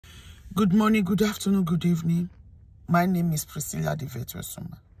Good morning, good afternoon, good evening. My name is Priscilla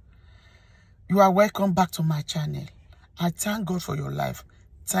Divetwesuma. You are welcome back to my channel. I thank God for your life.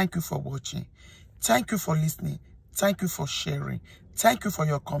 Thank you for watching. Thank you for listening. Thank you for sharing. Thank you for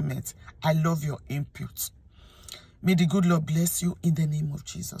your comments. I love your input. May the good Lord bless you in the name of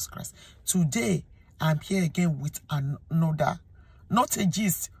Jesus Christ. Today, I'm here again with another, not a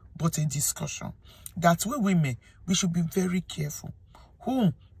gist, but a discussion. That we women, we should be very careful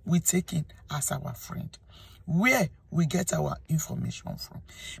whom we take in as our friend, where we get our information from.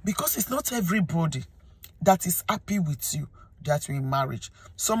 Because it's not everybody that is happy with you that you're in marriage.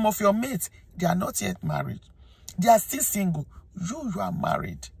 Some of your mates, they are not yet married. They are still single. You are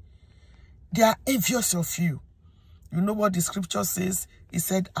married. They are envious of you. You know what the scripture says? It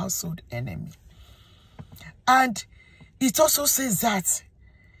said household enemy. And it also says that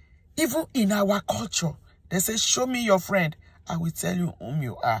even in our culture, they say, show me your friend, I will tell you whom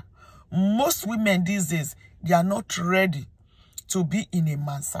you are. Most women these days, they are not ready to be in a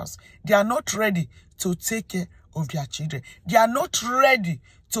man's house. They are not ready to take care of their children. They are not ready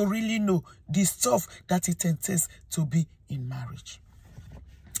to really know the stuff that it entails to be in marriage.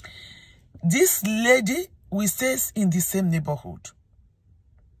 This lady, we stay in the same neighborhood.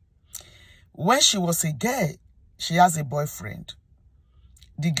 When she was a girl, she has a boyfriend.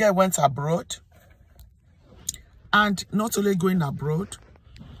 The girl went abroad. And not only going abroad,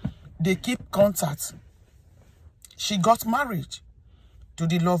 they keep contact. She got married to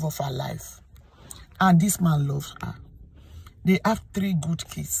the love of her life. And this man loves her. They have 3 good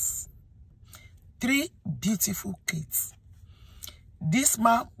kids. 3 beautiful kids. This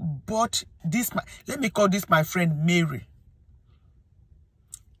man bought, let me call this my friend Mary.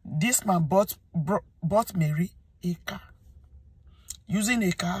 This man bought Mary a car. Using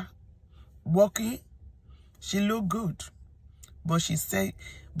a car, walking. She looked good, but she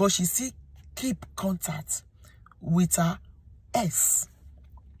still keep contact with her ex.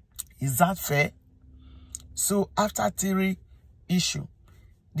 Is that fair? So after 3 issue,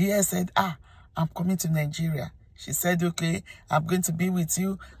 the ex said, I'm coming to Nigeria. She said, okay, I'm going to be with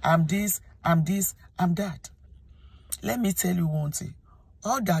you. I'm this, I'm that. Let me tell you one thing.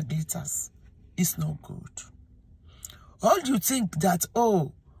 All that glitters is not good. All you think that,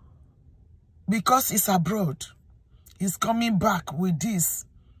 oh, because it's abroad, he's coming back with this,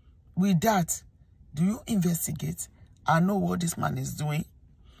 with that. Do you investigate and know what this man is doing?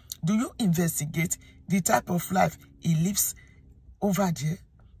 Do you investigate the type of life he lives over there?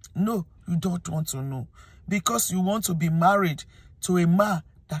 No, you don't want to know. Because you want to be married to a man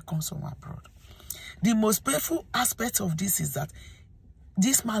that comes from abroad. The most painful aspect of this is that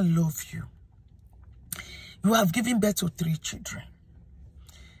this man loves you. You have given birth to 3 children.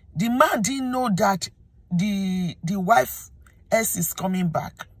 The man didn't know that the wife else is coming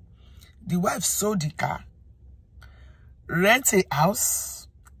back. The wife sold the car, rent a house,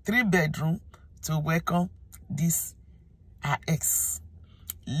 3 bedroom to welcome this her ex,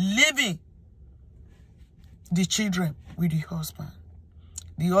 leaving the children with the husband.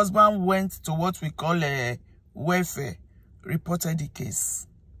 The husband went to what we call a welfare, reported the case,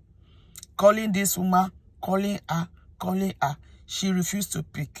 calling this woman, calling her. She refused to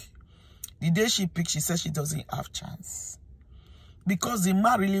pick. The day she picked, she said she doesn't have chance. Because the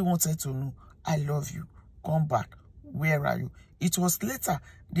man really wanted to know, I love you. Come back. Where are you? It was later,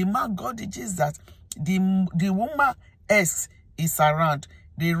 the man got the gist that the woman ex is around.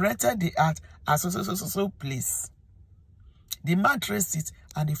 They rented the art at so place. The man traced it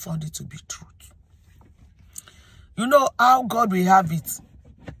and they found it to be truth. You know how God will have it.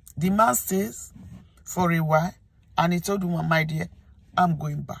 The man stays for a while. And he told the woman, my dear, I'm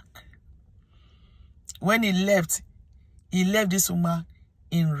going back. When he left this woman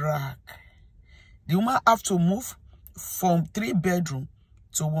in rag. The woman have to move from 3 bedroom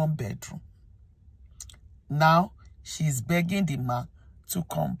to 1 bedroom. Now, she's begging the man to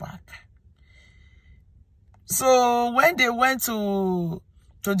come back. So, when they went to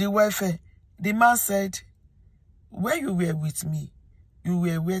the welfare, the man said, when you were with me, you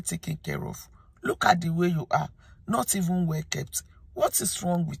were well taken care of. Look at the way you are. Not even well kept. What is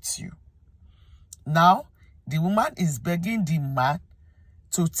wrong with you? Now, the woman is begging the man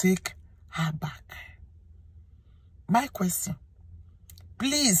to take her back. My question,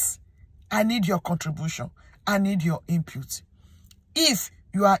 please, I need your contribution. I need your input. If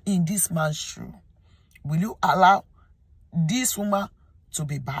you are in this man's shoe, will you allow this woman to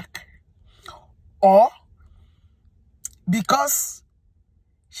be back? Or, because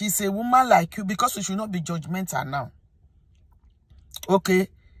she's a woman like you, because we should not be judgmental now. Okay,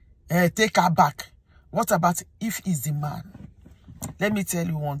 take her back. What about if he's the man? Let me tell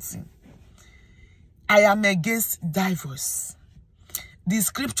you one thing. I am against divorce. The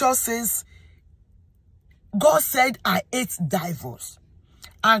scripture says, God said, I hate divorce.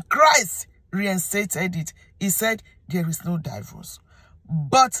 And Christ reinstated it. He said, there is no divorce.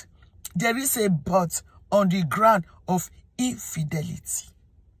 But there is a but on the ground of infidelity.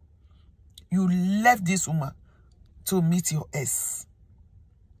 You left this woman to meet your ex.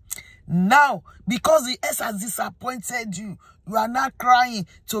 Now, because the ex has disappointed you, you are now crying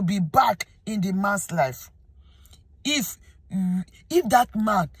to be back in the man's life. If that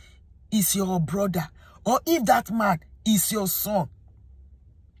man is your brother, or if that man is your son,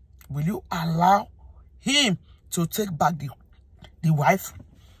 will you allow him to take back the wife?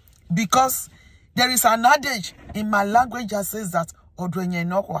 Because there is an adage in my language that says that odwenye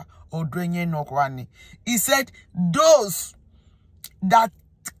nokwa, odwenye nokwani. He said, those that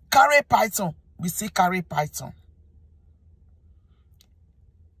carry python, we see carry python.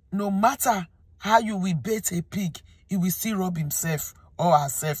 No matter how you will bait a pig, he will still rub himself or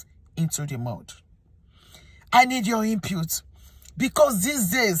herself into the mud. I need your input, because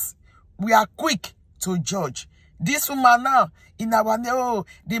these days we are quick to judge. This woman now, in our oh,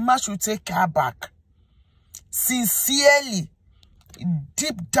 the man should take her back. Sincerely,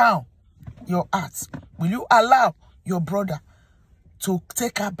 deep down your heart, will you allow your brother to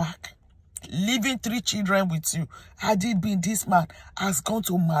take her back? Leaving 3 children with you. Had it been this man has gone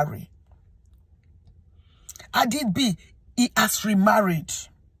to marry? Had it be he has remarried?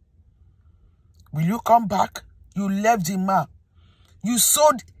 Will you come back? You left the man. You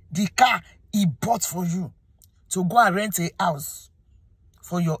sold the car he bought for you to go and rent a house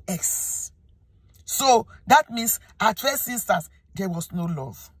for your ex. So that means at first instance, there was no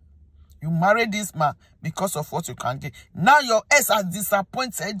love. You married this man because of what you can get. Now your ex has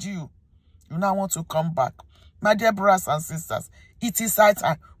disappointed you. You now want to come back. My dear brothers and sisters, it is high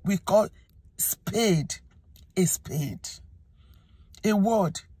time we call spade a spade. A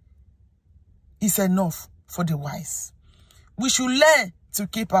word is enough for the wise. We should learn to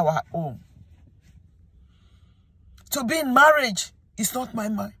keep our home. To be in marriage is not my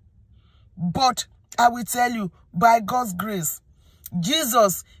mind. But I will tell you, by God's grace,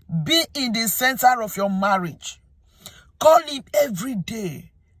 Jesus, be in the center of your marriage. Call him every day.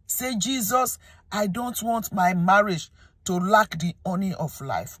 Say, Jesus, I don't want my marriage to lack the honey of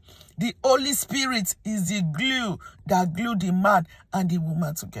life. The Holy Spirit is the glue that glued the man and the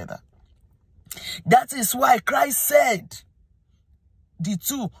woman together. That is why Christ said, the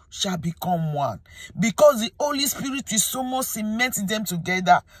two shall become one. Because the Holy Spirit is so much cementing them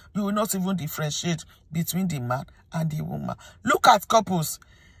together, you will not even differentiate between the man and the woman. Look at couples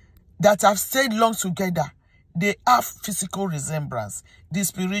that have stayed long together. They have physical resemblance. The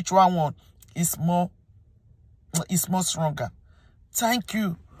spiritual one is more stronger. Thank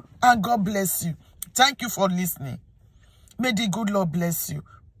you, and God bless you. Thank you for listening. May the good Lord bless you.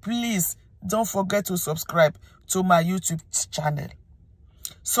 Please don't forget to subscribe to my YouTube channel.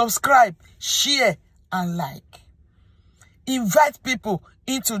 Subscribe, share, and like. Invite people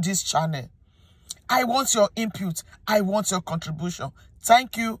into this channel. I want your input. I want your contribution.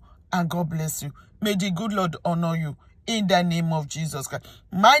 Thank you, and God bless you. May the good Lord honor you in the name of Jesus Christ.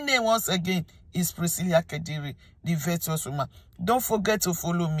 My name once again is Priscilla Kediri, the virtuous woman. Don't forget to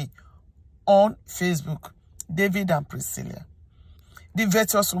follow me on Facebook, David and Priscilla. The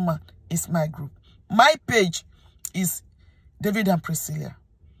virtuous woman is my group. My page is David and Priscilla.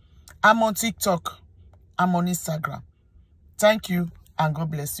 I'm on TikTok. I'm on Instagram. Thank you, and God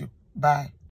bless you. Bye.